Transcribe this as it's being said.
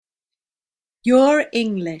Your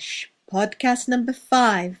English, podcast number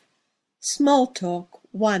 5, Small Talk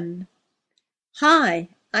 1. Hi,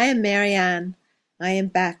 I am Marianne. I am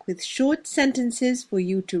back with short sentences for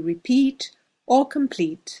you to repeat or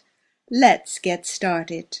complete. Let's get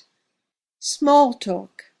started. Small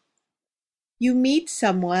talk. You meet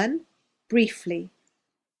someone briefly.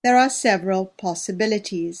 There are several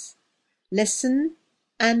possibilities. Listen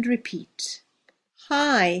and repeat.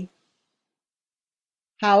 Hi.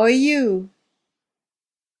 How are you?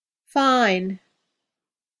 Fine.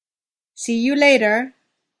 See you later.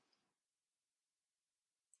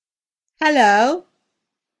 Hello.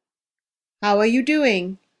 How are you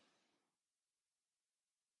doing?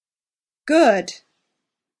 Good.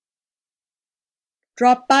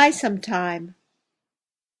 Drop by sometime.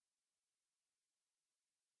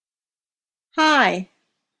 Hi.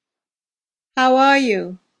 How are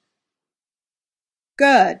you?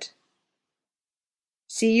 Good.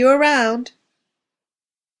 See you around.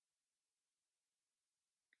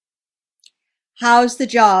 How's the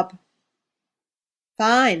job?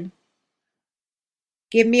 Fine.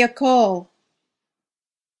 Give me a call.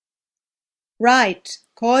 Right.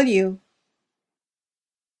 Call you.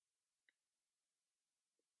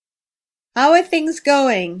 How are things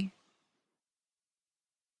going?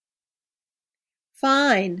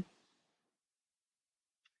 Fine.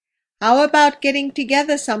 How about getting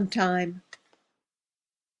together sometime?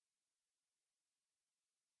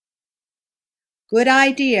 Good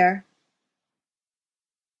idea.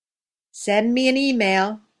 Send me an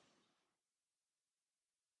email.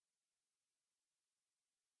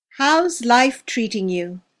 How's life treating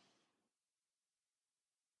you?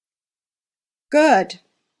 Good.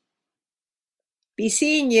 Be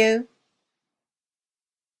seeing you.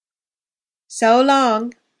 So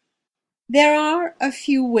long. There are a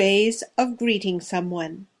few ways of greeting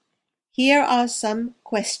someone. Here are some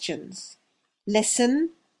questions.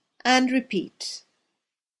 Listen and repeat.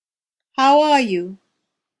 How are you?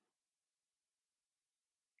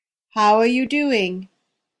 How are you doing?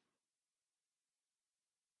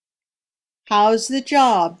 How's the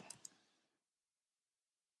job?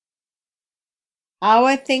 How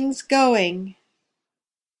are things going?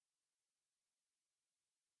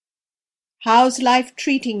 How's life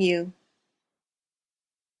treating you?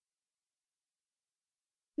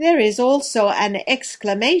 There is also an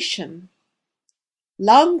exclamation.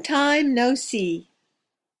 Long time no see.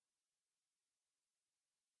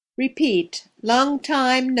 Repeat. Long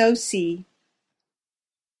time no see.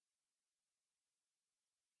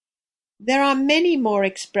 There are many more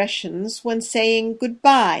expressions when saying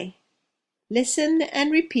goodbye. Listen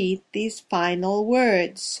and repeat these final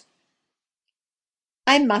words.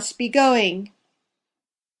 I must be going.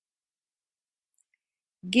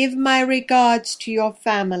 Give my regards to your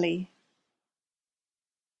family.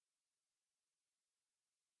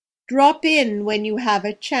 Drop in when you have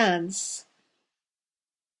a chance.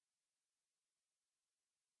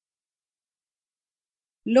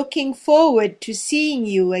 Looking forward to seeing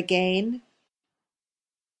you again.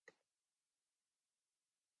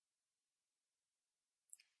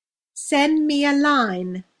 Send me a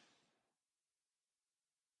line.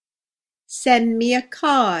 Send me a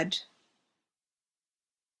card.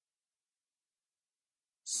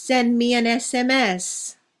 Send me an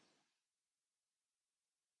SMS.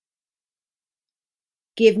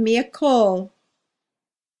 Give me a call.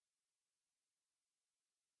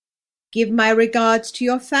 Give my regards to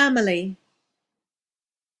your family.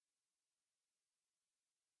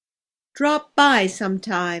 Drop by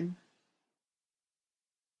sometime.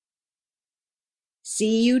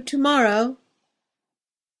 See you tomorrow.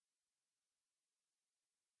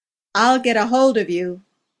 I'll get a hold of you.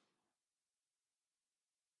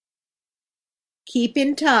 Keep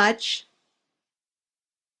in touch.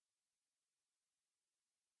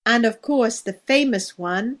 And of course the famous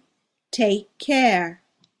one, take care.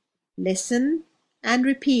 Listen and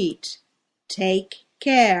repeat. Take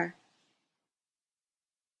care.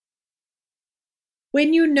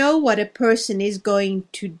 When you know what a person is going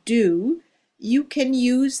to do, you can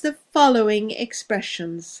use the following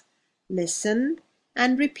expressions. Listen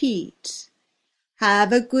and repeat.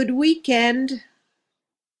 Have a good weekend.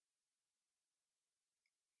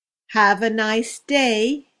 Have a nice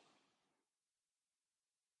day.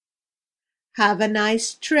 Have a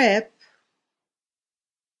nice trip.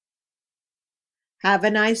 Have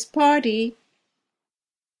a nice party.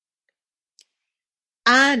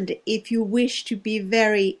 And if you wish to be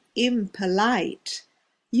very impolite,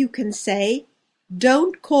 you can say,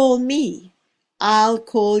 don't call me, I'll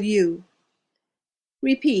call you.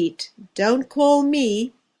 Repeat, don't call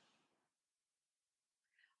me,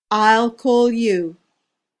 I'll call you.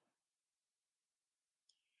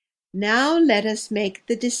 Now let us make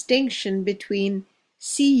the distinction between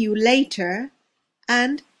see you later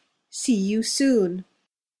and see you soon.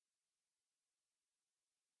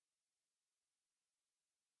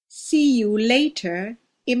 See you later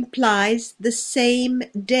implies the same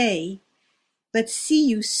day, but see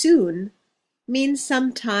you soon means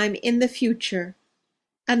sometime in the future,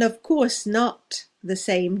 and of course not the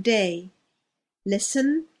same day.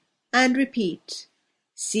 Listen and repeat.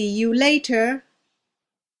 See you later.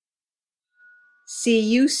 See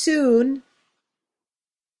you soon.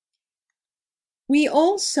 We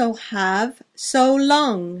also have so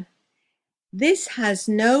long. This has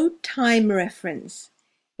no time reference.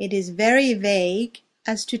 It is very vague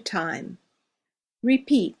as to time.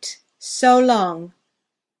 Repeat, so long.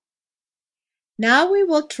 Now we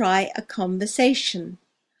will try a conversation.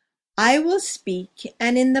 I will speak,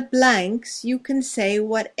 and in the blanks you can say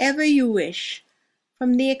whatever you wish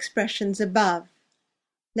from the expressions above.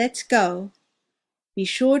 Let's go. Be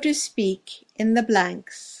sure to speak in the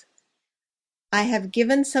blanks. I have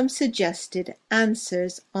given some suggested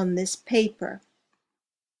answers on this paper.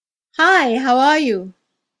 Hi, how are you?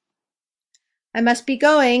 I must be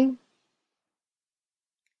going.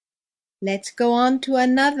 Let's go on to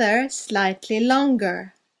another, slightly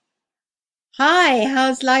longer. Hi,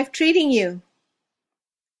 how's life treating you?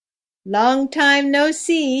 Long time no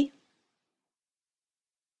see.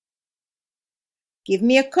 Give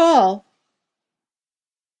me a call.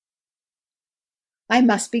 I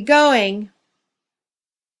must be going.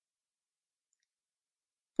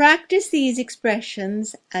 Practice these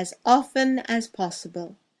expressions as often as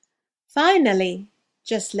possible. Finally,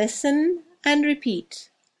 just listen and repeat.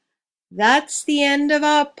 That's the end of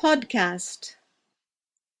our podcast.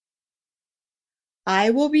 I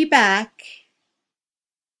will be back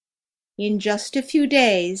in just a few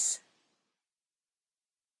days.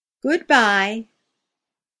 Goodbye,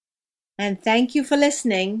 and thank you for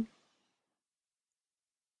listening.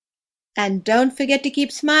 And don't forget to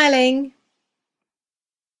keep smiling.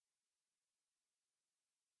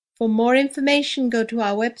 For more information, go to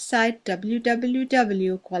our website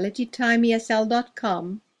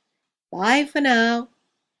www.qualitytimeesl.com. Bye for now.